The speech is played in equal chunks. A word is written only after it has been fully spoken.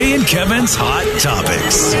Kevin's Hot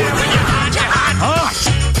Topics.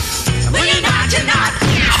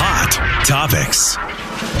 Hot Topics.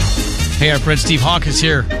 Hey, our friend Steve Hawk is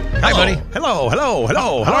here. Hi, buddy. Hello.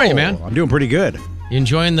 How are you, man? I'm doing pretty good. You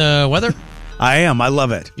enjoying the weather? I am. I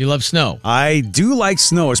love it. You love snow. I do like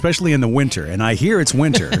snow, especially in the winter, and I hear it's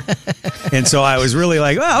winter. And so I was really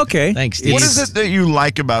like, oh, okay. Thanks, Steve. What is it that you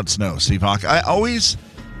like about snow, Steve Hawk? I always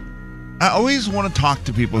want to talk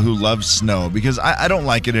to people who love snow because I don't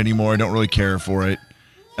like it anymore. I don't really care for it.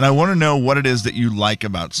 And I want to know what it is that you like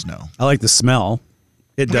about snow. I like the smell.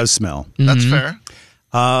 It does smell. That's fair.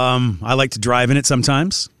 I like to drive in it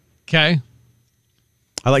sometimes. Okay.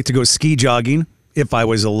 I like to go ski jogging if I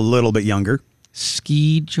was a little bit younger.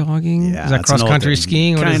 Ski jogging? Yeah, Is that it's an old cross-country thing.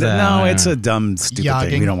 skiing? What is Kinda, that? no, it's a dumb, stupid thing.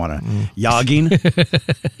 Yogging. We don't want to. Yogging.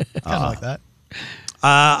 Kind of like that.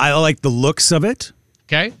 I like the looks of it.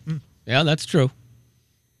 Okay. Yeah, that's true.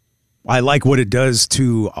 I like what it does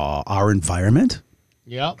to our environment.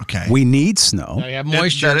 Yeah. Okay. We need snow. Gotta have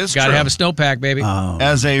moisture. that is Gotta true. have a snowpack, baby.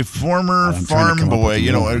 As a former I'm trying to farm come up boy,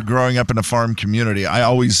 with more. growing up in a farm community, I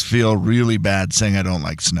always feel really bad saying I don't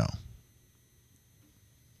like snow.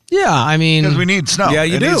 Yeah, I mean, Because we need snow. Yeah,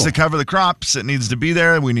 you it do. needs to cover the crops. It needs to be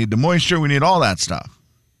there. We need the moisture. We need all that stuff.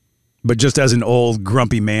 But just as an old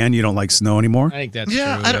grumpy man, you don't like snow anymore? I think that's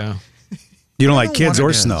Yeah, true. I don't- Yeah. You don't I like don't know kids what or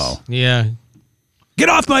it is. snow? Yeah. Get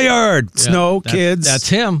off my yard, Yeah, snow, that- kids. That's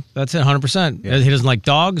him. That's it, 100%. He doesn't like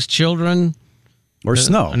dogs, children, or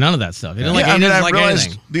snow. none of that stuff. He doesn't like, Yeah, he doesn't I like realized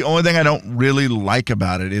anything. the only thing I don't really like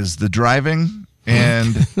about it is the driving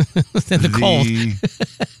and The cold.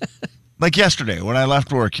 like yesterday when I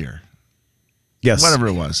left work here. Yes. Whatever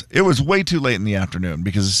it was. It was way too late in the afternoon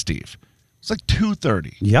because of Steve. It's like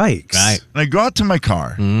 2:30. Yikes. Right. And I go out to my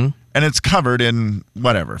car, Mm-hmm. and it's covered in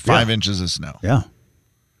whatever, 5 inches of snow. Yeah.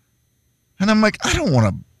 And I'm like, I don't want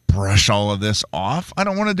to brush all of this off. I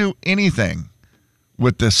don't want to do anything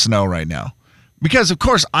with this snow right now. Because, of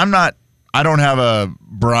course, I don't have a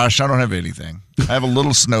brush. I don't have anything. I have a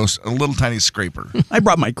little tiny scraper. I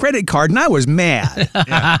brought my credit card and I was mad.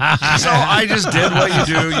 So I just did what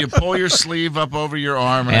you do. You pull your sleeve up over your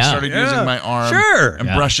arm, and I Yeah. started using my arm Sure. and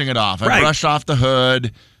Yeah. brushing it off. I Right. brushed off the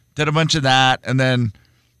hood, did a bunch of that, and then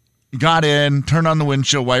got in, turned on the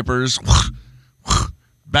windshield wipers,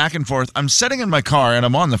 back and forth. I'm sitting in my car, and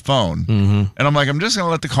I'm on the phone, and I'm like, I'm just going to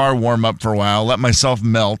let the car warm up for a while, let myself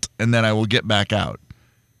melt, and then I will get back out.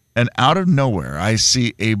 And out of nowhere, I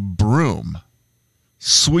see a broom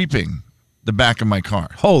sweeping the back of my car.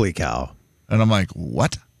 Holy cow. And I'm like,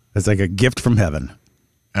 what? It's like a gift from heaven.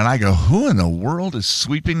 And I go, who in the world is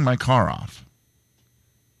sweeping my car off?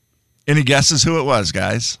 Any guesses who it was,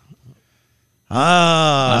 guys?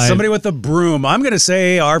 Somebody with a broom. I'm going to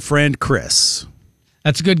say our friend Chris.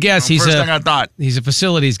 That's a good guess. He's First thing I a thought. he's a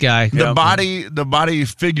facilities guy. The body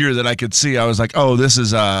figure that I could see, I was like, oh, this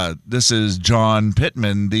is John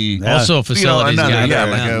Pittman, the Also a facilities guy. yeah,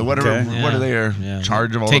 like a whatever. Okay. What are they Yeah.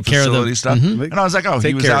 charge of all Take the care of the- facility stuff? And I was like, oh, he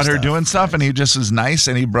Take was care of out here stuff. doing stuff, and he just was nice,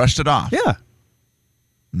 and he brushed it off. Yeah.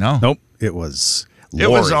 No, Nope. It was it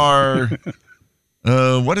was Lori.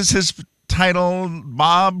 our. What is his title?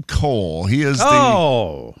 Bob Cole. He is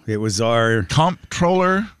the it was our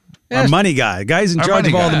comptroller. money guy. Guy's in Our charge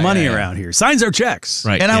of money all the guy, money yeah. around here. Signs our checks.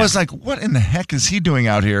 Right. And I yeah. was like, what in the heck is he doing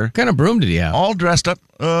out here? What kind of broom did he have? All dressed up,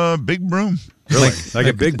 big broom. Like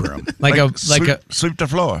a big broom. like sweep the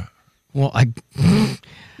floor. well, I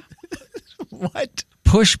What?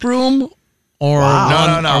 push broom or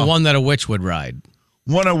Wow. No. or one that a witch would ride.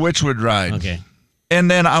 One a witch would ride. Okay. And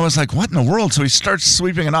then I was like, what in the world? So he starts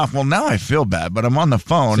sweeping it off. Well, now I feel bad, but I'm on the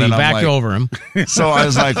phone. So you and I'm backed like, over him. So I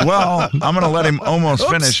was like, well, I'm going to let him almost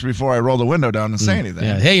finish before I roll the window down and say anything.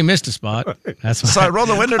 Yeah. Hey, you missed a spot. That's So I roll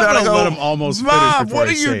the window down and gonna go, let him almost finish Bob, before what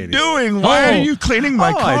I are say you anything." doing? Why Oh. are you cleaning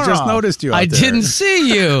my car I just off? noticed you out I there. didn't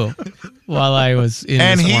see you while I was in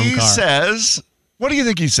And this warm he car. says, what do you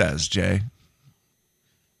think he says, Jay?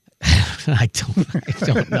 I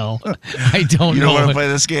don't know. I don't You know. don't want to what- play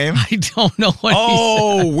this game? I don't know what he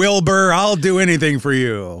Oh, Wilbur, I'll do anything for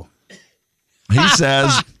you. He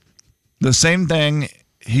says the same thing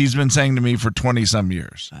he's been saying to me for 20-some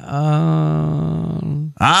years. said.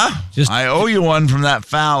 Just- I owe you one from that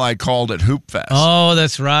foul I called at Hoop Fest. Oh,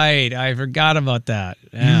 that's right. I forgot about that.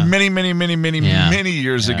 Yeah. Many Yeah.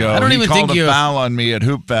 years ago. I don't he even called think a you- foul on me at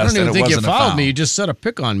Hoop I Fest, don't even and it think you wasn't a fouled foul. me. You just set a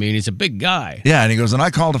pick on me, and he's a big guy. Yeah, and he goes, and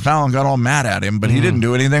I called a foul and got all mad at him, but he didn't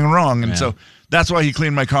do anything wrong. And Yeah. so that's why he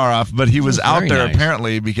cleaned my car off. But he was out very there nice.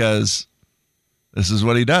 apparently because this is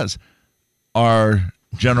what he does. Our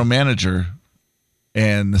general manager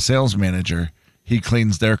and the sales manager, he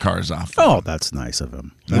cleans their cars off. Oh, that's nice of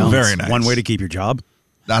him. Very it's nice. One way to keep your job.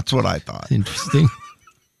 That's what I thought. Interesting.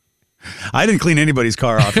 I didn't clean anybody's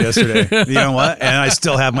car off yesterday. You know what? And I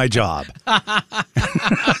still have my job.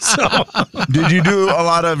 Did you do a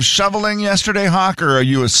lot of shoveling yesterday, Hawk, or are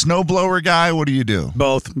you a snowblower guy? What do you do?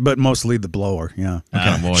 Both, but mostly the blower. Yeah.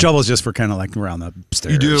 Boy. Shovel's just for kind of like around the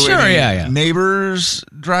stairs. You do Sure, any yeah. neighbors'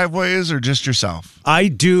 driveways or just yourself? I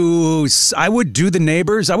would do the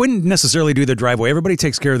neighbors. I wouldn't necessarily do the driveway. Everybody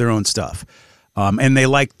takes care of their own stuff. And they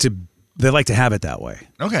like to have it that way.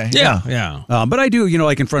 Okay. Yeah. But I do,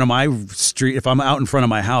 like in front of my street, if I'm out in front of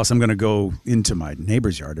my house, I'm going to go into my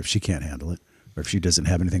neighbor's yard if she can't handle it or if she doesn't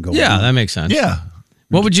have anything going on. Yeah, that makes sense. Yeah.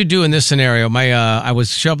 What would you do in this scenario? I was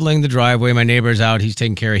shoveling the driveway. My neighbor's out. He's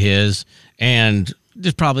taking care of his. And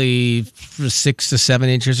there's probably 6 to 7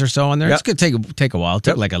 inches or so on there. Yep. It's going to take a while. It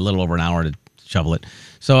took like a little over an hour to shovel it.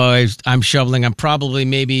 So I'm shoveling. I'm probably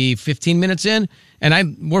maybe 15 minutes in.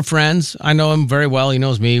 And we're friends. I know him very well. He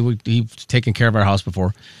knows me. He's taken care of our house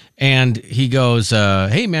before. And he goes,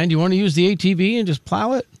 hey, man, do you want to use the ATV and just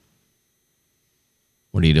plow it?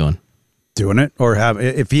 What are you doing? Doing it? Or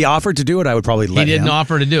if he offered to do it, I would probably let him. He didn't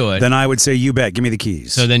offer to do it. Then I would say, you bet, give me the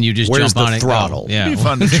keys. So then you just Where's jump on the it. throttle? Yeah. It'd be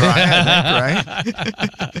fun to try, I think,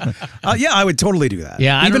 right? Yeah, I would totally do that.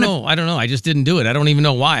 Yeah, I Even don't know. I don't know. I just didn't do it. I don't even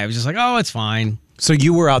know why. I was just like, oh, it's fine. So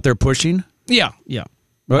you were out there pushing? Yeah.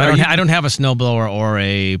 Well, I don't have a snowblower or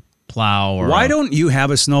a plow. Why don't you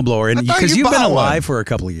have a snowblower? And thought because you you've been bought alive one. for a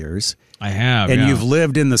couple of years, I have? and yeah. you've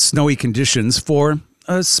lived in the snowy conditions for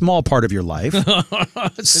a small part of your life.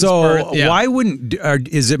 So birth, yeah. why wouldn't?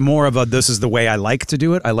 Is it more of a this is the way I like to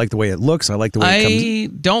do it? I like the way it looks. I like the way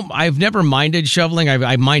it comes. I've never minded shoveling.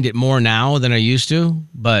 I mind it more now than I used to.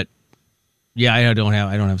 But yeah, I don't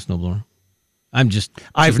have a snowblower.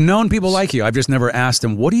 I've known people like you. I've just never asked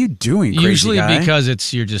them, what are you doing, crazy usually guy?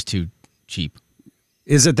 because you're just too cheap.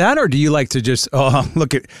 Is it that, or do you like to just,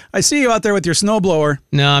 I see you out there with your snowblower.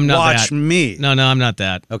 No, I'm not Watch that. me. No, I'm not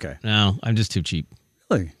that. Okay. No, I'm just too cheap.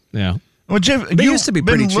 Really? Yeah. Well, Jim, They you used to be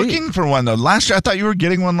been pretty cheap. looking for one, though. Last year, I thought you were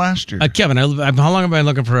getting one last year. Kevin, how long have I been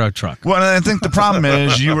looking for a truck? Well, I think the problem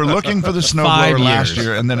is you were looking for the 5 snowblower last years.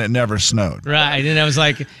 year, and then it never snowed. Right, and I was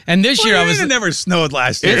like, and this year I was. It never snowed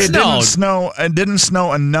last year. It It didn't snowed. snow. It didn't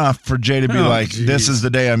snow enough for Jay to be like, "This is the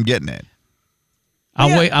day I'm getting it."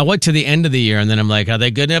 I'll wait to the end of the year, and then I'm like, are they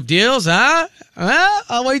good enough deals? Huh? Well,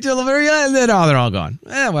 I'll wait till the very end, and then they're all gone.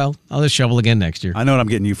 Well, I'll just shovel again next year. I know what I'm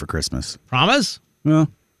getting you for Christmas. Promise? Well,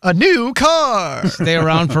 A new car. Stay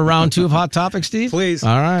around for round 2 of Hot Topics, Steve? Please.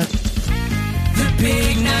 All right. The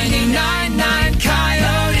big 99.9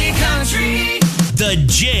 Coyote Country. The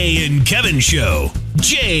Jay and Kevin Show.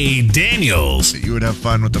 Jay Daniels. You would have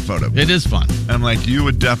fun with the photo. It is fun. And I'm like, you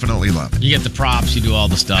would definitely love it. You get the props, you do all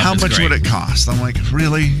the stuff. How It's much great. would it cost? I'm like,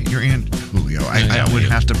 really? You're in Julio. I would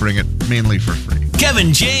have to bring it mainly for free.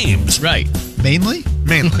 Kevin James. Right. Mainly?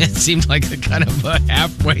 Mainly. It seemed like a kind of a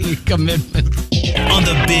halfway commitment. On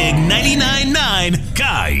the big 99.9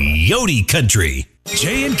 Coyote Country.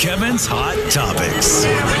 Jay and Kevin's Hot Topics.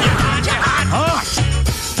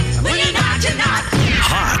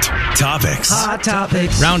 Hot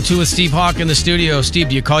Topics. Round 2 with Steve Hawk in the studio. Steve,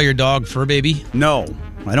 do you call your dog Fur Baby? no.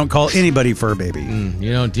 I don't call anybody fur baby.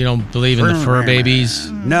 You don't believe in the fur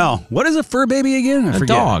babies? No. What is a fur baby again? I A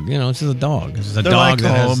forget. dog. It's just a dog. It's just a They're dog like,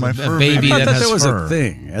 that "Oh, has my a fur baby baby." I that thought has that was fur. a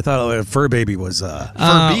thing. I thought a fur baby was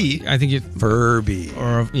Furby. I think Furby.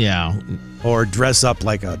 Or dress up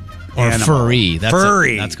like a Or animal. furry.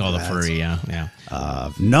 Furry. That's called a furry, yeah.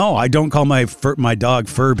 No, I don't call my dog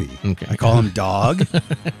Furby. Okay. I call him Dog.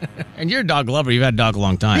 And you're a dog lover. You've had a dog a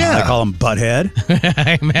long time. Yeah. I call him Butthead.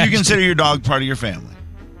 I imagine. You consider your dog part of your family.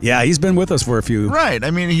 Yeah, he's been with us for a few. Right. I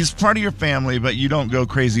mean, he's part of your family, but you don't go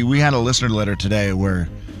crazy. We had a listener letter today where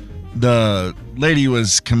the lady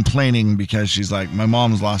was complaining because she's like, my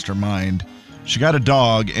mom's lost her mind. She got a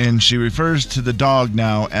dog, and she refers to the dog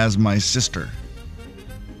now as my sister.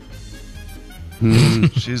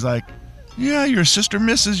 She's like, yeah, your sister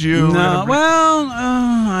misses you. No, well,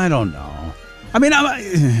 I don't know. I mean,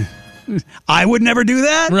 I would never do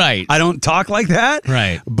that. Right. I don't talk like that.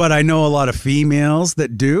 Right. But I know a lot of females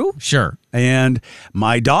that do. Sure. And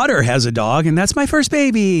my daughter has a dog, and that's my first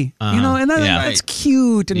baby. And yeah. that's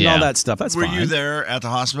cute and Yeah. all that stuff. That's Were fine. you there at the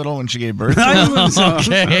hospital when she gave birth? I was,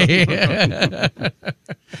 Okay.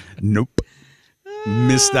 nope.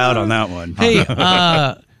 Missed out on that one. Hey,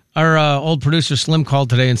 our old producer Slim called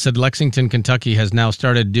today and said Lexington, Kentucky has now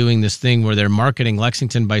started doing this thing where they're marketing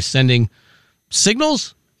Lexington by sending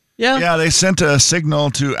signals. Yeah. Yeah, they sent a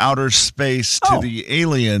signal to outer space to the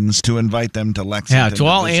aliens to invite them to Lexington. Yeah, to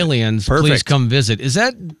all visit. aliens, Perfect. please come visit. Is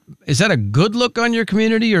that a good look on your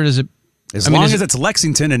community, or does it As I mean, long is as it's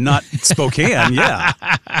Lexington and not Spokane, yeah.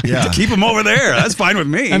 Yeah. Keep them over there. That's fine with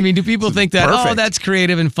me. I mean, do people think that, Perfect. that's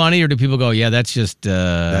creative and funny, or do people go, yeah, that's just,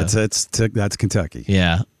 that's Kentucky.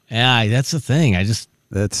 yeah, that's the thing.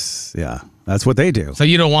 That's what they do. So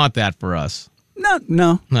you don't want that for us. No.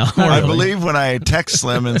 No. I really. believe when I text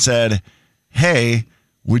Slim and said, "Hey,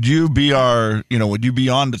 would you be on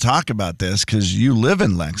to talk about this because you live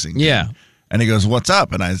in Lexington?" Yeah. And he goes, "What's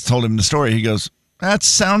up?" And I told him the story. He goes, "That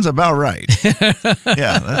sounds about right."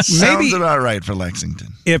 Yeah, that sounds about right for Lexington.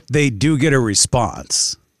 If they do get a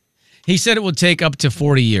response. He said it would take up to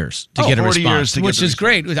 40 years to get a 40 years response, to get which the is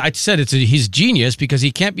great. I said he's genius because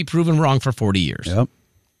he can't be proven wrong for 40 years. Yep.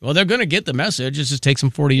 Well, they're going to get the message. It just takes them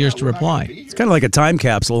 40 years to reply. It's kind of like a time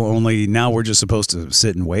capsule, only now we're just supposed to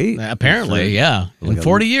sit and wait. Apparently, yeah. Like In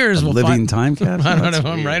 40 years, a we'll living find, time capsule. I don't know That's if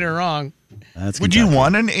I'm weird. right or wrong. That's Would you Kentucky.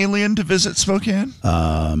 want an alien to visit Spokane?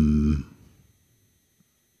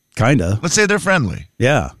 Kinda. Let's say they're friendly.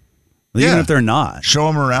 Yeah. Even if they're not. Show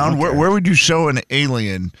them around. Where would you show an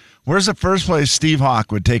alien? Where's the first place Steve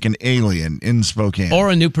Hawk would take an alien in Spokane? Or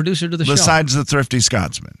a new producer to the show. Besides the Thrifty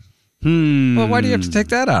Scotsman. Well, why do you have to take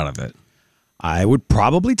that out of it? I would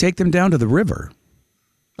probably take them down to the river.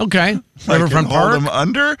 Okay. Like, Riverfront and hold Park. them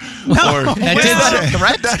under?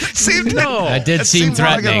 That seemed That did seem seemed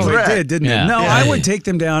like a threatening. threat. It did, didn't Yeah. it? No, Yeah. I would take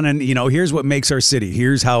them down and, here's what makes our city.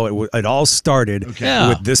 Here's how it all started Yeah.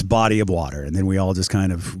 with this body of water. And then we all just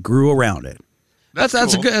kind of grew around it. That's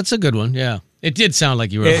cool. a good one. Yeah. It did sound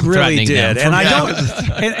like you were It really threatening did. them. And I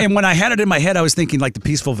don't. And when I had it in my head, I was thinking like the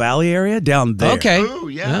Peaceful Valley area down there. Okay. Ooh,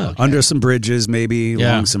 yeah. Under some bridges, maybe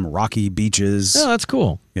Yeah. along some rocky beaches. Yeah, that's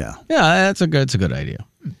cool. Yeah. Yeah, it's a good idea.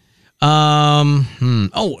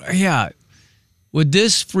 Oh, yeah. Would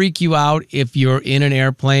this freak you out if you're in an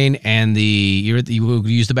airplane and you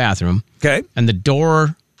use the bathroom Okay. and the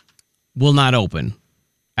door will not open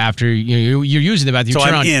after you're using the bathroom? So You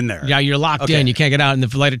turn I'm on- in there. Yeah, you're locked Okay. in. You can't get out, and the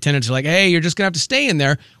flight attendants are like, "Hey, you're just gonna have to stay in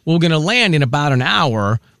there. We're gonna land in about an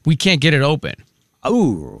hour. We can't get it open."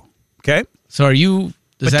 Ooh. Okay. So are you?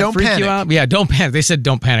 Does But that don't freak panic. you out? Yeah, don't panic. They said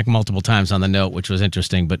don't panic multiple times on the note, which was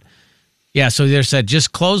interesting. But yeah, so they said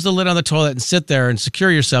just close the lid on the toilet and sit there and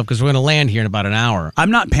secure yourself because we're going to land here in about an hour. I'm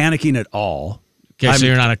not panicking at all. Okay, so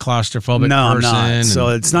you're not a claustrophobic No, I'm person. not. So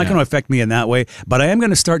and- it's not yeah. going to affect me in that way. But I am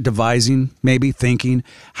going to start devising, maybe thinking,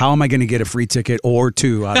 how am I going to get a free ticket or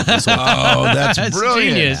two out of this one? Oh, that's That's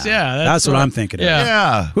brilliant. genius. Yeah, That's what I'm thinking of. Yeah.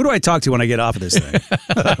 Yeah. Who do I talk to when I get off of this thing?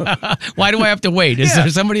 Why do I have to wait? Is there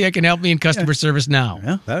somebody that can help me in customer service now?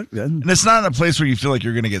 Yeah, And it's not a place where you feel like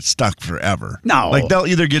you're going to get stuck forever. No. Like they'll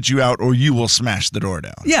either get you out or you will smash the door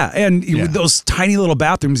down. yeah, and with those tiny little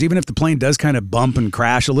bathrooms, even if the plane does kind of bump and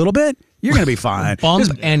crash a little bit, you're going to be fine. Bump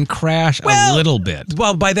Just- and crash Well, a little bit.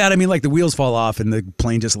 Well, by that I mean like the wheels fall off and the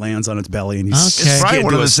plane just lands on its belly and you Okay. skid It's probably to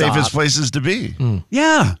one of a the stop. safest places to be.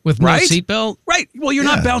 Yeah, With right? no seatbelt? Right. Well, you're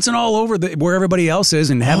not Yeah. bouncing all over where everybody else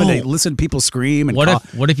is and having to listen to people scream and What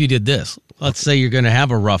cough. if you did this? Let's say you're going to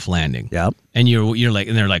have a rough landing. Yep. And you're like,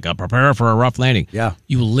 and they're like, prepare for a rough landing. Yeah.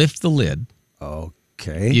 You lift the lid.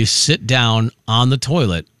 Okay. You sit down on the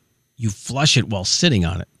toilet. You flush it while sitting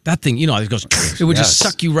on it. That thing, it goes. It would just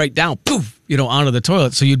Yes. suck you right down, poof, onto the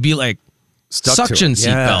toilet. So you'd be like Stuck to suction it.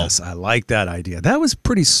 seatbelt. Yes, I like that idea. That was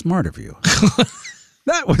pretty smart of you.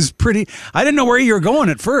 That was pretty. I didn't know where you were going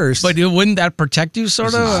at first. But wouldn't that protect you,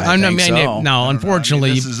 sort of? I think so. No,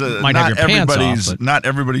 unfortunately, This is you might have your pants off. But not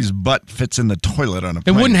everybody's butt fits in the toilet on a it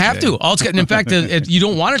plane. wouldn't have Jay. to. All it's got, in fact, you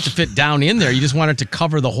don't want it to fit down in there. You just want it to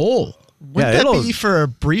cover the hole. Wouldn't it'll- that be for a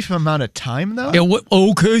brief amount of time, though?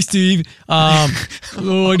 Okay, Steve. I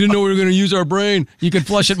didn't know we were going to use our brain. You could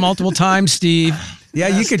flush it multiple times, Steve. yeah,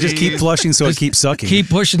 you could just keep Steve. flushing so it keeps sucking. Keep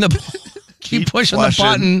pushing the pushing the flushing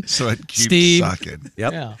button, so it keeps Steve. sucking.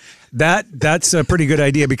 Yep. Yeah. That's a pretty good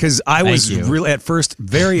idea because I was you. really at first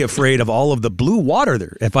very afraid of all of the blue water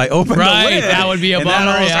there. If I opened Right, the lid, that would be a and that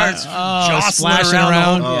bummer, all yeah. starts Oh, jostling splashing around.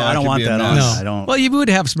 around. the whole- Oh, Yeah, I that don't could want be a that mess. on. No. I don't. Well, you would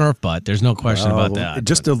have Smurf butt. There's no question about Oh, that.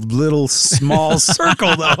 Just a little small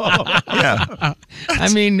circle though. Yeah,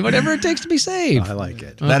 I mean, whatever it takes to be safe. I like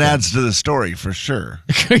it. that adds to the story for sure.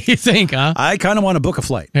 You think, huh? I kind of want to book a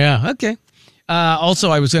flight. Yeah. Okay.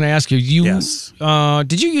 Also, I was going to ask you. Yes.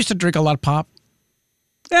 Did you used to drink a lot of pop?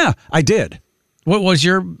 Yeah, I did. What was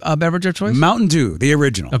your beverage of choice? Mountain Dew, the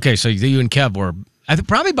original. Okay, so you and Kev were, I think,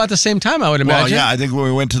 probably about the same time. I would Well, imagine. yeah, I think when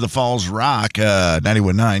we went to the Falls Rock,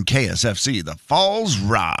 91.9 KSFC, the Falls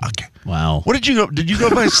Rock. Wow. What did you go? Did you go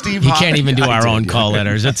by Steve? You Hawk? can't even do I our did, own yeah. call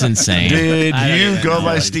letters. That's insane. Did I don't you even go know.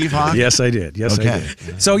 by Steve Hawk? Yes, I did. Yes, I Okay.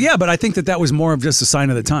 did. So, yeah, but I think that was more of just a sign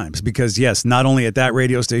of the times because, yes, not only at that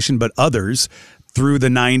radio station, but others through the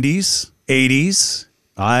 90s, 80s,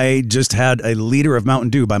 I just had a liter of Mountain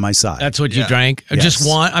Dew by my side. That's what you Yeah. drank? Yes. Just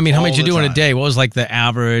one? I mean, how All much you the do in a time. day? What was like the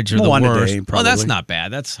average or the One a worst? day, Oh, that's probably. not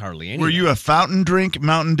bad. That's hardly anything. Were you a fountain drink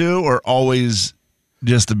Mountain Dew or always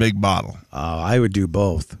just a big bottle? I would do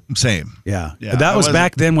both. Same. Yeah. Yeah, But that I was wasn't-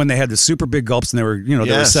 back then when they had the super big gulps and there were, there were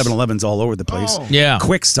Yes. 7-Elevens all over the place. Oh. Yeah.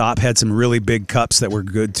 Quick Stop had some really big cups that were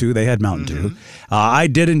good too. They had Mountain Dew. I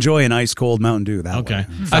did enjoy an ice cold Mountain Dew that Okay.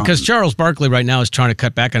 way. Because Charles Barkley right now is trying to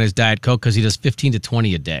cut back on his Diet Coke because he does 15 to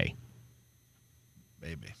 20 a day.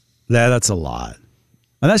 Maybe. That's a lot.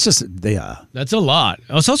 And that's just, That's a lot.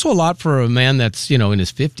 It's also a lot for a man that's, in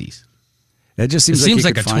his 50s. it just It seems seems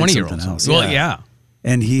like, like he a could find 20-year-old. something else. Well, yeah.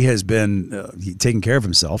 And he has been taking care of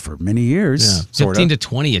himself for many years. Sort 15 of. to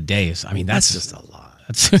 20 a day. That's just a lot.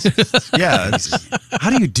 Yeah. it's- How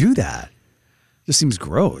do you do that? Just seems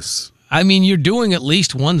gross. I mean, you're doing at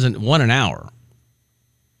least one an hour.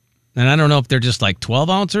 And I don't know if they're just like 12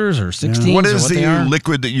 ounces or 16. what or is what they the are.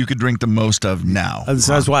 liquid that you could drink the most of now?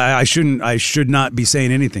 That's why I should not be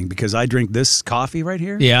saying anything because I drink this coffee right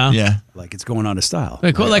here. Yeah. Yeah. Like it's going out of style.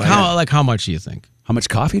 Like how much do you think? How much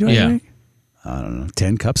coffee do I Yeah. drink? I don't know,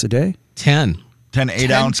 10 cups a day? 10. 10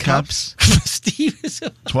 8-ounce cups? Steve is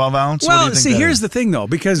 12 ounce? What do Well, you think see, that here's is? the thing though,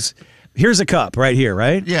 because here's a cup right here,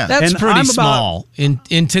 right? Yeah. That's And pretty I'm about- small.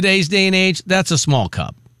 In today's day and age, that's a small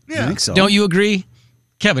cup. I think so. Don't you agree?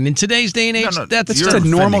 Kevin, in today's day and age, that's you're just a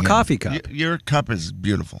normal offending him. coffee cup. Your cup is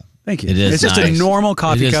beautiful. Thank you. It is It's just a nice. normal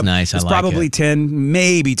coffee It is cup. nice. I It's like probably it. 10,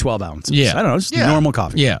 maybe 12 ounces. Yeah. I don't know. It's just Yeah. normal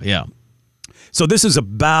coffee. Yeah. So this is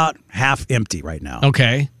about half empty right now.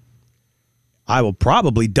 Okay. I will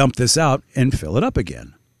probably dump this out and fill it up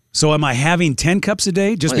again. So am I having 10 cups a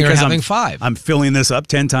day just Well, you're because having I'm 5. I'm filling this up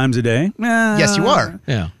 10 times a day? Yes, you are.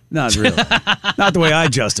 Yeah. Not really. Not the way I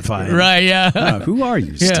justify it. Right, yeah. Who are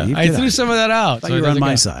you, Yeah, Steve? I Get threw out. some of that out. Thought so you it were on doesn't my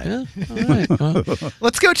count. side. Yeah, all right. Well,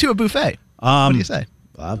 Let's go to a buffet. What do you say?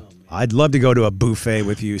 I'd love to go to a buffet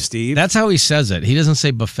with you, Steve. that's how he says it. He doesn't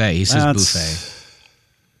say buffet. He says That's- buffet.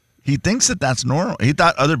 He thinks that that's normal. He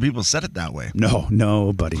thought other people said it that way. No,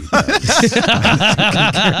 nobody.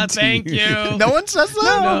 Thank you. No one says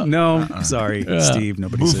that? No, sorry, Steve.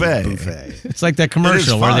 Nobody Buffet. says buffet. It's like that commercial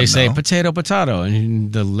It is where fun, they say though. potato,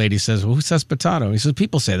 and the lady says, well, who says potato? He says,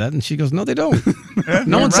 people say that. And she goes, no, they don't.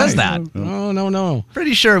 No one says that. Oh, no.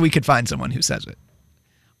 Pretty sure we could find someone who says it.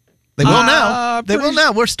 They will now. They will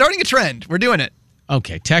now. We're starting a trend. We're doing it.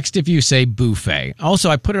 Okay, text if you say buffet. Also,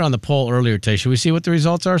 I put it on the poll earlier today. Should we see what the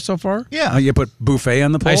results are so far? Yeah. You put buffet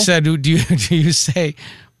on the poll? I said, do you say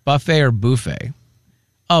buffet or buffet?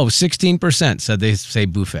 Oh, 16% said they say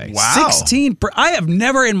buffet. Wow. 16. I have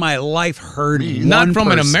never in my life heard Not one from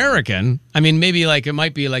an person- American. I mean, maybe like it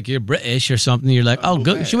might be like you're British or something. You're like, oh,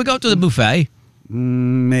 go, should we go to the buffet?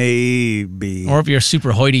 Maybe. Or if you're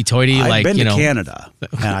super hoity-toity, I've like, been you to know. Canada,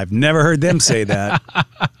 and I've never heard them say that.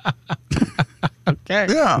 Okay.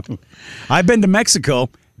 Yeah. I've been to Mexico.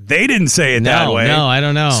 They didn't say it that way. No, I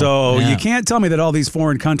don't know. So Yeah. you can't tell me that all these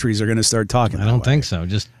foreign countries are going to start talking I that don't way. think so.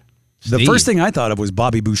 Just The Steve. first thing I thought of was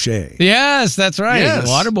Bobby Boucher. Yes, that's right. Yes.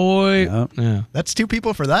 Water boy. Yep. Yeah. That's two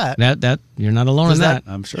people for that. That you're not alone Does in that.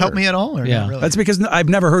 I'm sure. help me at all? Or Yeah. not really? That's because I've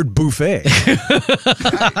never heard buffet.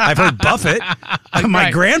 I've heard buffet. My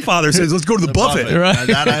Right. grandfather says, "Let's go to the buffet." Right.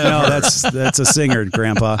 That I No, have heard. that's a singer,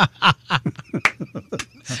 Grandpa.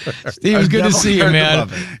 Steve, it was good to see you, heard man.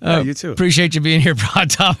 of it. Yeah, you too. Appreciate you being here for Hot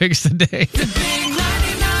Topics today. Big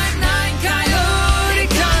 99.9 Coyote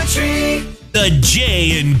Country. The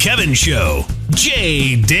Jay and Kevin Show.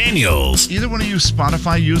 Jay Daniels. Either one of you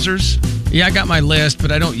Spotify users? Yeah, I got my list,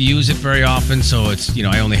 but I don't use it very often, so it's,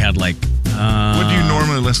 I only had like What do you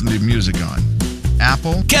normally listen to music on?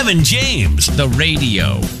 Apple? Kevin James. the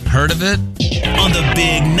radio. Heard of it? On the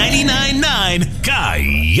Big 99.9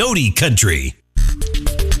 Coyote Country.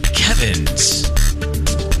 Kevin's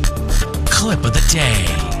clip of the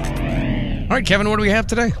day. All right, Kevin, what do we have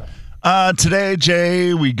today? Today,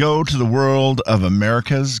 Jay, we go to the world of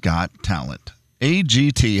America's Got Talent.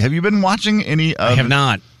 AGT. Have you been watching any of I have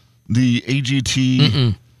not. the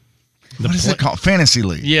AGT? What is it called? Fantasy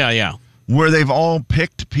League. Yeah. Where they've all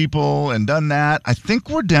picked people and done that. I think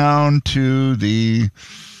we're down to the.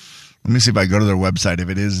 Let me see if I go to their website. If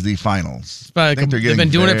it is the finals, But I think they're they've getting been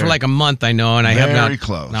doing it for very- like a month, I know, and I have very not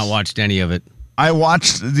close. not watched any of it. I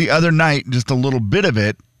watched the other night just a little bit of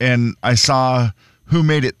it, and I saw who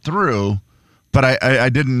made it through, but I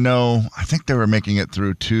didn't know. I think they were making it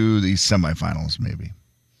through to the semifinals, maybe.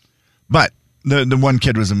 But the one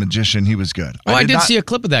kid was a magician. He was good. Oh, I did not- see a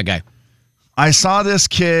clip of that guy. I saw this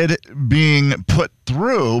kid being put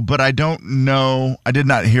through, but I don't know. I did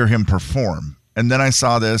not hear him perform. And then I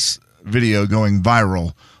saw this video going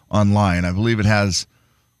viral online. I believe it has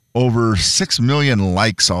over 6 million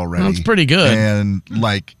likes already. That's pretty good. And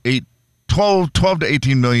like 12 to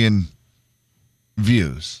 18 million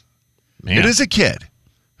views. Man. It is a kid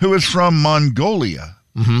who is from Mongolia.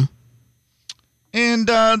 Mm-hmm.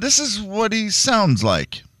 And this is what he sounds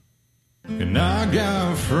like. And I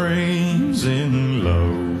got friends in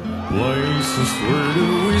low places where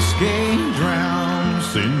the whiskey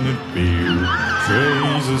drowns in the beer,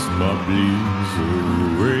 traces my blues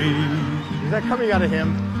away. Is that coming out of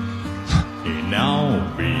him? And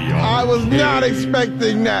I'll be I was not okay.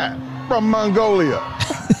 expecting that from Mongolia.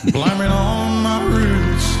 Blaming on my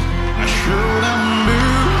roots, I sure them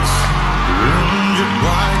boots, ruined your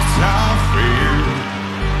bright top fear.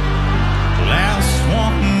 Last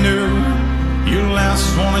one knew, you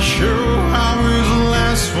last one to show. I was the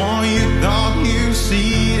last one you thought you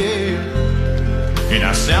see it. And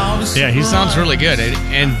I sound Yeah, he sounds really good.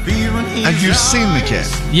 And Have you seen the kid?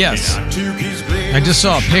 yes, I just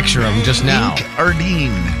saw a picture of him just now. Ink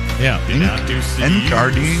Ardeen. Yeah. Ink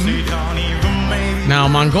Ardeen. Now,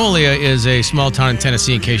 Mongolia is a small town in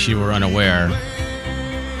Tennessee, in case you were unaware.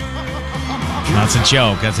 That's a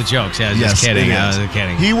joke. That's a joke. Yeah, I was just kidding. it I is. was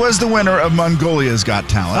kidding. He was the winner of Mongolia's Got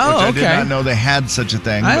Talent, Oh, which I did okay. not know they had such a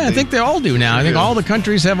thing. but I think they all do now. I think do. all the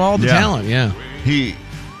countries have all the Yeah. talent. Yeah. He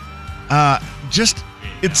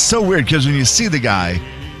it's so weird because when you see the guy,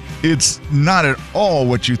 it's not at all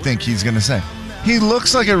what you think he's going to say. He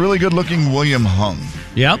looks like a really good-looking William Hung.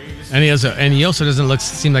 Yep. And he also doesn't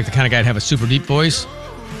seem like the kind of guy to have a super deep voice.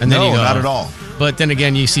 And then No, you go, not at all. But then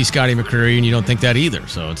again, you see Scotty McCreery and you don't think that either.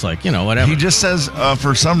 So it's like, whatever. He just says,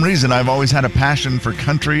 for some reason, I've always had a passion for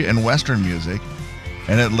country and Western music,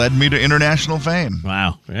 and it led me to international fame.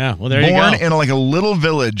 Wow. Yeah. Well, there you Born go. in like a little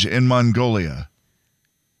village in Mongolia.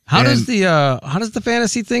 How does the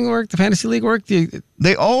fantasy thing work? The fantasy league work?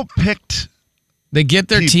 They all picked They get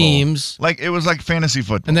their people. teams. Like it was like fantasy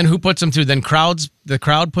football. And then who puts them through? Then the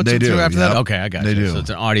crowd puts They them through do, after yep. that? Okay, I got They you. do. So it's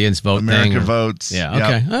an audience vote America thing. votes. Yeah, Yep.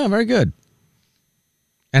 okay. Oh, very good.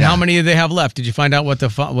 And Yeah. how many do they have left? Did you find out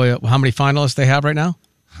how many finalists they have right now?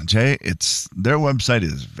 Jay, their website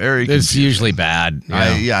is very It's confusing. usually bad.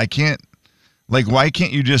 Yeah. I can't. Like, why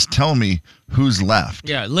can't you just tell me who's left?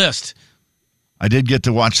 Yeah, list. I did get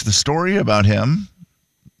to watch the story about him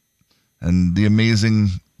and the amazing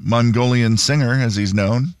Mongolian singer, as he's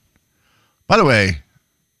known. By the way,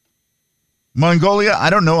 Mongolia, I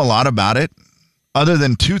don't know a lot about it other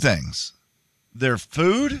than two things. Their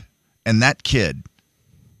food and that kid.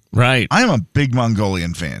 Right. I am a big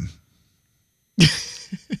Mongolian fan.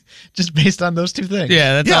 Just based on those two things.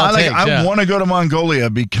 Yeah, that's all it takes. I want to go to Mongolia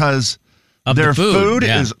because Of the their food,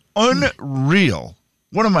 yeah. is unreal.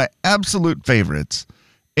 One of my absolute favorites.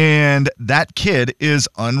 And that kid is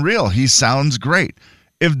unreal. He sounds great.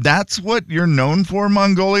 If that's what you're known for,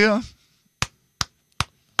 Mongolia,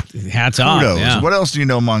 Hats off. kudos. Yeah. What else do you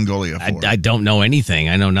know Mongolia for? I don't know anything.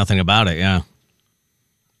 I know nothing about it. Yeah.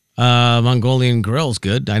 Mongolian grill's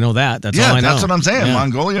good. I know that. That's all I know. That's what I'm saying. Yeah.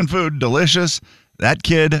 Mongolian food, delicious. That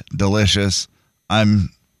kid, delicious. I'm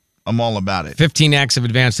all about it. 15 acts have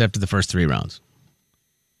advanced after the first 3 rounds.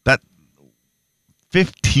 That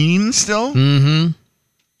 15 still? Mm-hmm.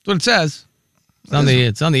 That's what it says.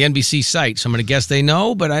 It's on the NBC site. So I'm going to guess they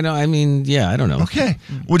know, but I don't know. Okay.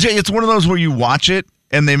 Well, Jay, it's one of those where you watch it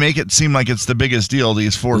and they make it seem like it's the biggest deal,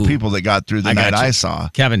 these 4 people that got through the I night got you. I saw.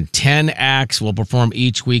 Kevin, 10 acts will perform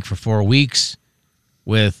each week for 4 weeks,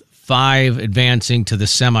 with 5 advancing to the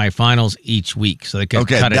semifinals each week. So they could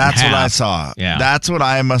Okay, cut it that's in half. what I saw. Yeah. That's what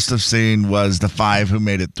I must have seen was the 5 who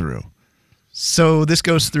made it through. So this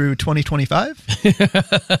goes through 2025?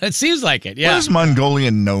 It seems like it, What yeah. is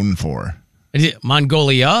Mongolian known for? Is it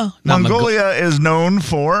Mongolia? Not Mongolia is known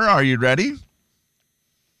for, are you ready?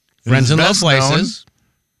 Friends It is in low best known, places.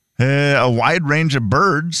 a wide range of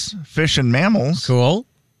birds, fish, and mammals. Cool.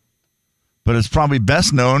 But it's probably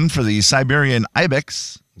best known for the Siberian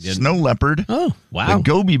ibex, snow leopard, Oh, wow. the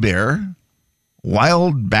goby bear,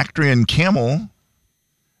 wild Bactrian camel,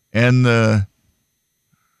 and the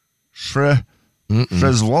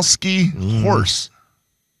Przewalski horse.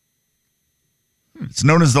 It's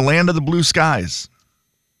known as the land of the blue skies.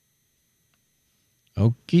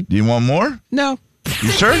 Okay. Do you want more? No. You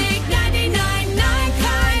sure? Big 99.9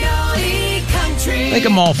 Coyote Country. Make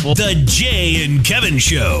them all full. The Jay and Kevin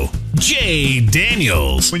Show. Jay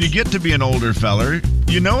Daniels. When you get to be an older feller,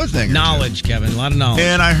 you know a thing. or two. Knowledge, Kevin. A lot of knowledge.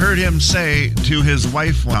 And I heard him say to his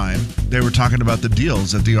wife one time, they were talking about the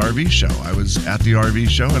deals at the RV show. I was at the RV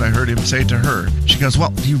show and I heard him say to her, she goes, well,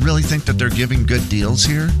 do you really think that they're giving good deals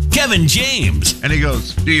here? Kevin James. And he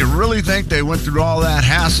goes, do you really think they went through all that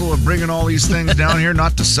hassle of bringing all these things down here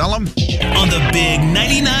not to sell them? On the big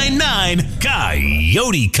 99.9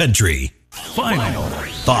 Coyote Country. Final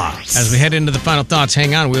thoughts. As we head into the final thoughts,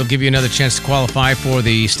 hang on. We'll give you another chance to qualify for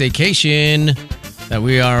the staycation that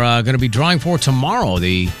we are going to be drawing for tomorrow,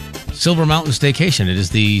 the Silver Mountain Staycation. It is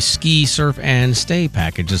the ski, surf, and stay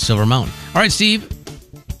package at Silver Mountain. All right, Steve.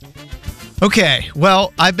 Okay,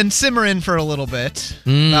 well, I've been simmering for a little bit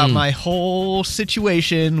about my whole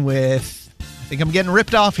situation with, I think I'm getting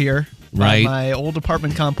ripped off here. Right. By my old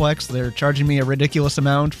apartment complex. They're charging me a ridiculous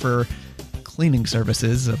amount for cleaning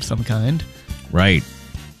services of some kind. Right.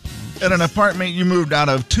 At an apartment you moved out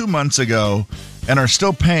of 2 months ago and are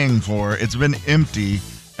still paying for, it's been empty,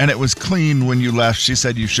 and it was clean when you left. She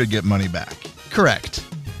said you should get money back. Correct.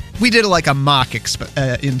 We did like a mock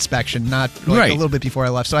inspection, not like Right. a little bit before I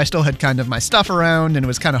left. So I still had kind of my stuff around, and it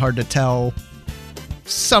was kind of hard to tell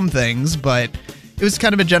some things, but it was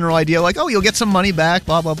kind of a general idea like, oh, you'll get some money back,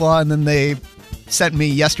 blah, blah, blah. And then they sent me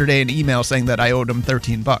yesterday an email saying that I owed them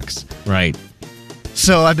 $13. Right.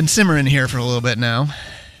 So I've been simmering here for a little bit now.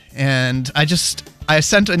 And I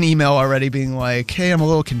sent an email already being like, hey, I'm a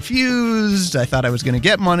little confused. I thought I was going to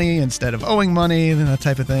get money instead of owing money and that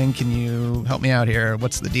type of thing. Can you help me out here?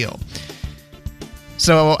 What's the deal?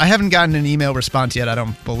 So I haven't gotten an email response yet, I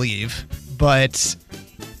don't believe. But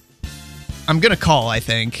I'm going to call, I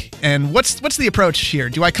think. And what's the approach here?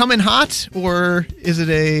 Do I come in hot or is it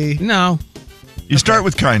a... No. You start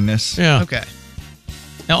with kindness. Yeah. Okay.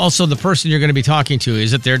 Now, also, the person you're going to be talking to,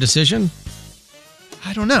 is it their decision?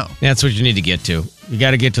 I don't know. That's what you need to get to. You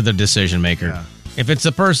got to get to the decision maker. Yeah. If it's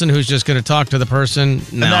the person who's just going to talk to the person,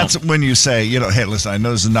 no. And that's when you say, hey, listen, I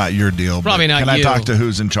know this is not your deal. Probably but not Can you. I talk to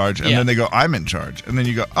who's in charge? And Yeah. then they go, I'm in charge. And then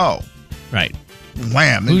you go, oh, right.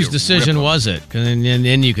 wham. Then Whose you decision rip 'em. was it? And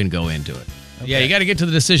then you can go into it. Yeah, you got to get to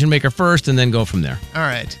the decision maker first and then go from there. All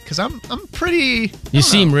right. Because I'm pretty... I You don't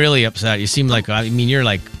seem know. really upset. You seem like, you're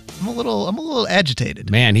like, I'm a little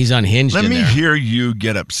agitated. man, he's unhinged Let in me there. hear you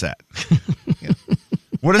get upset.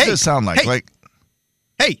 What does Hey, it sound like? hey. Like,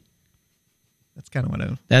 Hey. That's kind of what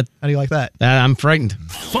I... That How do you like that? I'm frightened.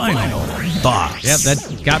 Final thoughts. Yep,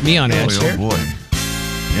 that got me on edge. oh boy.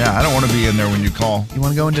 Yeah, I don't want to be in there when you call. You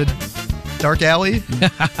want to go into dark alley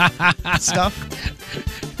stuff?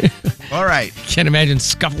 All right. Can't imagine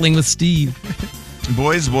scuffling with Steve.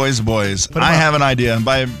 Boys. Put 'em I up. have an idea. And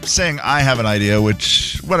by saying I have an idea,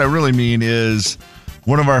 which what I really mean is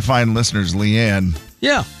one of our fine listeners, Leanne,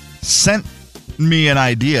 Yeah. sent me an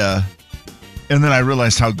idea, and then I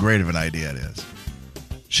realized how great of an idea it is.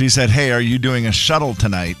 She said, hey, are you doing a shuttle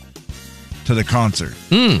tonight to the concert?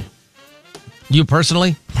 You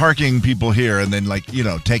personally? Parking people here and then,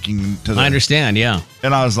 taking them to the... I understand, yeah.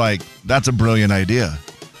 And I was like, that's a brilliant idea.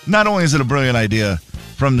 Not only is it a brilliant idea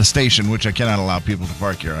from the station, which I cannot allow people to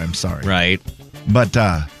park here, I'm sorry. Right. But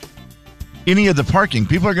any of the parking,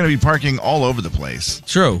 people are going to be parking all over the place.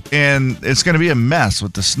 True. And it's going to be a mess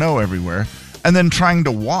with the snow everywhere. And then trying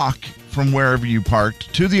to walk from wherever you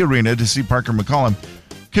parked to the arena to see Parker McCollum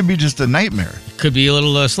could be just a nightmare. Could be a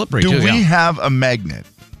little slippery, Do too. we yeah. have a magnet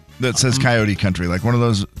that says Coyote Country, like one of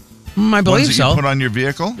those I ones believe that so. you put on your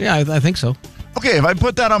vehicle? Yeah, I think so. Okay, if I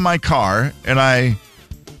put that on my car and I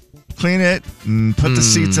clean it and put the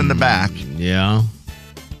seats in the back, Yeah.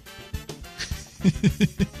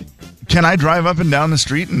 can I drive up and down the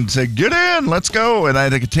street and say, get in, let's go? And I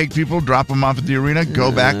could take people, drop them off at the arena,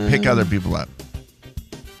 go back, pick other people up.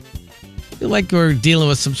 I feel like we're dealing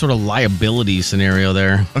with some sort of liability scenario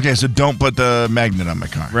there. Okay, so don't put the magnet on my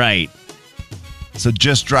car. Right. So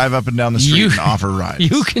just drive up and down the street and offer rides.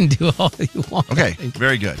 You can do all you want. Okay,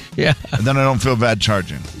 very good. Yeah. And then I don't feel bad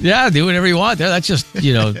charging. Yeah, do whatever you want there. That's just,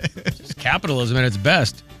 just capitalism at its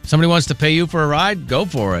best. Somebody wants to pay you for a ride, go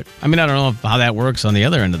for it. I mean, I don't know how that works on the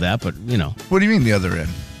other end of that, but, What do you mean the other end?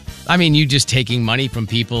 I mean, you just taking money from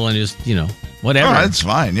people and just, whatever. Oh, that's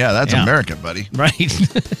fine. Yeah, that's Yeah. America, buddy. Right.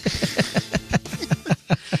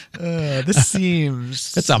 This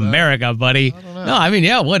seems... It's America, buddy. No, I mean,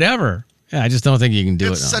 yeah, whatever. Yeah, I just don't think you can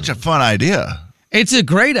do It's it. such a fun idea. It's a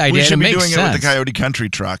great idea. We and should it be makes doing sense. it with the Coyote Country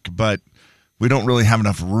truck, but we don't really have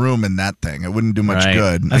enough room in that thing. It wouldn't do much Right.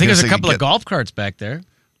 good. I think guess there's a they couple could of golf carts back there.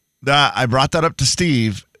 I brought that up to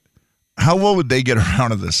Steve. How well would they get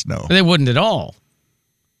around in the snow? They wouldn't at all.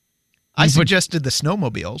 I suggested the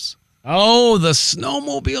snowmobiles. Oh, the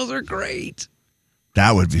snowmobiles are great.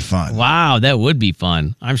 That would be fun. Wow, that would be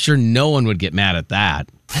fun. I'm sure no one would get mad at that.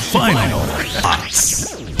 Final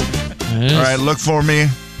thoughts. All right, look for me.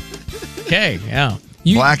 Okay, yeah.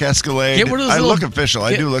 Black Escalade. Get rid of those I little- look official.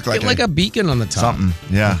 I do look like a beacon on the top. something.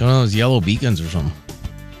 Yeah. Like one of those yellow beacons or something.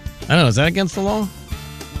 I don't know. Is that against the law?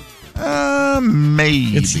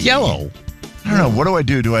 Maybe. It's yellow. I don't know. What do I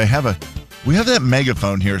do? Do I have a... We have that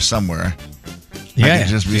megaphone here somewhere. I Yeah, could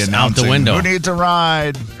just be out announcing, the window. who needs a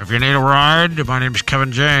ride? If you need a ride, my name's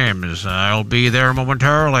Kevin James. I'll be there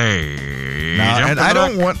momentarily. No, Jump and in the I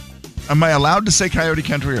don't back. want... Am I allowed to say Coyote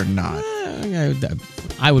Country or not?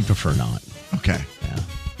 I would prefer not. Okay. Yeah.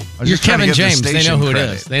 I was You're just trying to Kevin give the James. They know station who it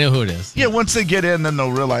credit. is. They know who it is. Yeah, once they get in, then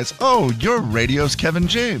they'll realize, oh, your radio's Kevin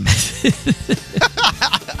James.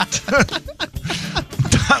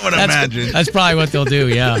 I would imagine. That's probably what they'll do,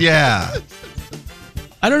 yeah. Yeah.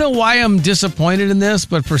 I don't know why I'm disappointed in this,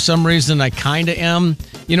 but for some reason I kind of am.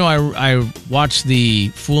 You know, I watched the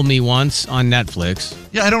Fool Me Once on Netflix,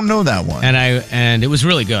 Yeah, I don't know that one. and it was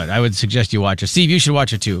really good. I would suggest you watch it. Steve, you should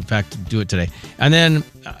watch it too. In fact, do it today. And then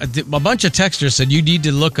a bunch of texters said you need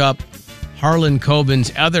to look up Harlan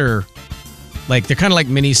Coben's other, like they're kind of like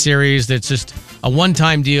miniseries. That's just a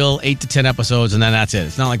one-time deal, 8 to 10 episodes, and then that's it.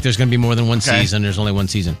 It's not like there's going to be more than one season. There's only one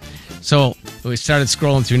season. So we started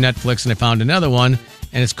scrolling through Netflix, and I found another one,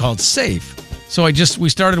 and it's called Safe. So we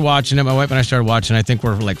started watching it. My wife and I started watching. I think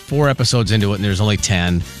we're like 4 episodes into it, and there's only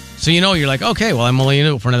 10. So you're like, okay, well, I'm only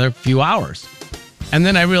into it for another few hours. And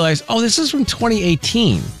then I realized, oh, this is from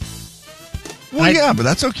 2018. well, yeah, but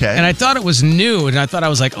that's okay. And I thought it was new, and I thought I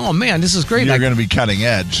was like, oh man, this is great. You're going to be cutting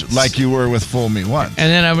edge, like you were with Fool Me Once. And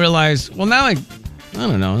then I realized, well, now I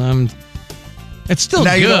don't know. It's still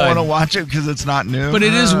Now good. you don't want to watch it because it's not new? But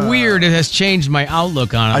it is weird. It has changed my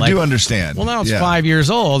outlook on it. I do understand. Well, now it's Yeah. 5 years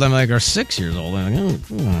old. I'm like, or 6 years old. I'm like,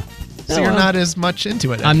 oh. So you're not as much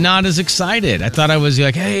into it. I'm not as excited. I thought I was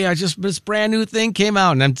like, hey, this brand new thing came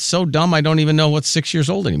out, and I'm so dumb I don't even know what's 6 years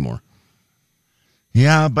old anymore.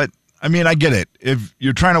 Yeah, but I mean, I get it. If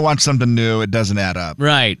you're trying to watch something new, it doesn't add up.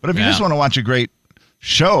 Right. But if you just want to watch a great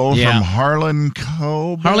show Yeah. from Harlan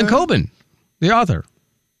Coben. Harlan Coben, the author.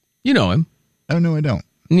 You know him. Oh, no, I don't.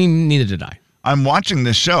 Neither did I. I'm watching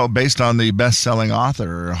this show based on the best-selling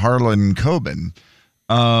author, Harlan Coben.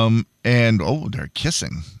 And, they're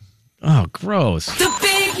kissing. Oh, gross. The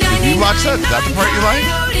big You watch that? Is that the part you like?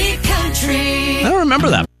 Coyote Country. I don't remember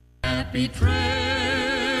that.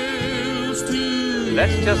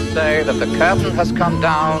 Let's just say that the curtain has come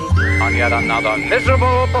down on yet another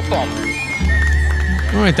miserable performance.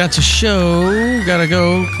 All right, that's a show. Gotta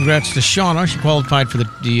go. Congrats to Shauna. She qualified for the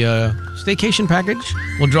staycation package.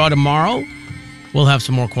 We'll draw tomorrow. We'll have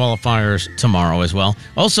some more qualifiers tomorrow as well.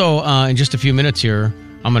 Also, in just a few minutes here,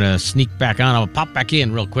 I'm going to sneak back on. I'll pop back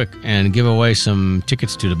in real quick and give away some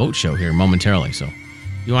tickets to the boat show here momentarily. So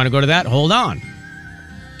you want to go to that? Hold on.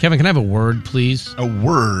 Kevin, can I have a word, please? A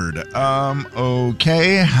word.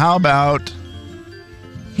 Okay. How about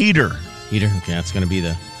heater? Heater. Okay, that's going to be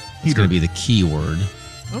the Heater. key word.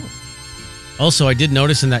 Oh. Also, I did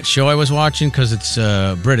notice in that show I was watching, because it's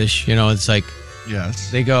British, it's like Yes.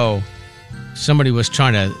 they go, somebody was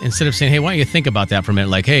trying to, instead of saying, hey, why don't you think about that for a minute?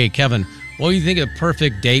 Like, hey, Kevin, what do you think a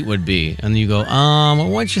perfect date would be? And you go, why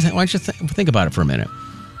don't you think about it for a minute?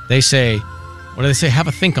 They say, what do they say? Have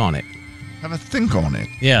a think on it. Have a think on it.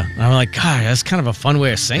 Yeah. And I'm like, God, that's kind of a fun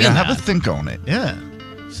way of saying Yeah, that. have a think on it. Yeah.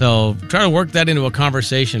 So try to work that into a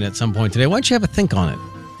conversation at some point today. Why don't you have a think on it?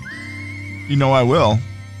 You know I will.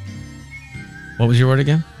 What was your word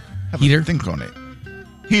again? Have Heater? a think on it.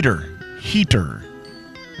 Heater. Heater.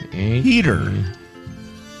 Heater.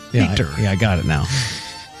 Yeah, Heater. I got it now.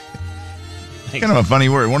 Kind of a funny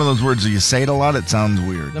word. One of those words that you say it a lot, it sounds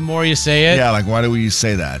weird. The more you say it, Yeah, like why do we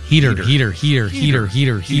say that? heater.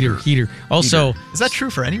 Also, Is that true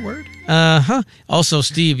for any word? Also,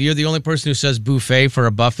 Steve, you're the only person who says buffet for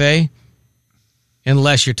a buffet,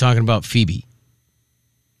 unless you're talking about Phoebe.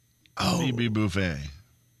 Phoebe Buffet.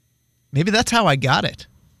 Maybe that's how I got it.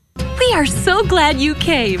 We are so glad you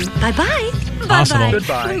came. Bye-bye. Possible.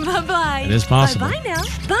 Bye-bye. Goodbye. Bye-bye. It is possible. Bye-bye now.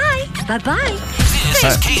 Bye. Bye-bye. This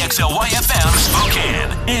is KXLY-FM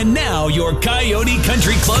Spokane. And now your Coyote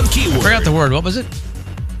Country Club keyword. Forgot the word. What was it?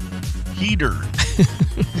 Heater.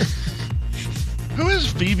 Who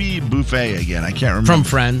is Phoebe Buffet again? I can't remember. From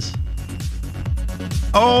Friends.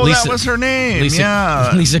 Oh, Lisa- that was her name. Lisa-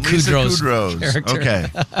 yeah. Lisa Kudrow's Kudrow's. character. Okay.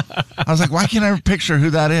 I was like, why can't I picture who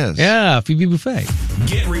that is? Yeah, Phoebe Buffet.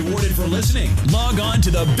 Get rewarded for listening. Log on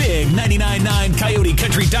to the Big 99.9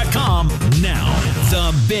 CoyoteCountry.com now.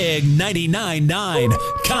 The Big 99.9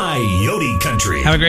 Coyote Country. Have a great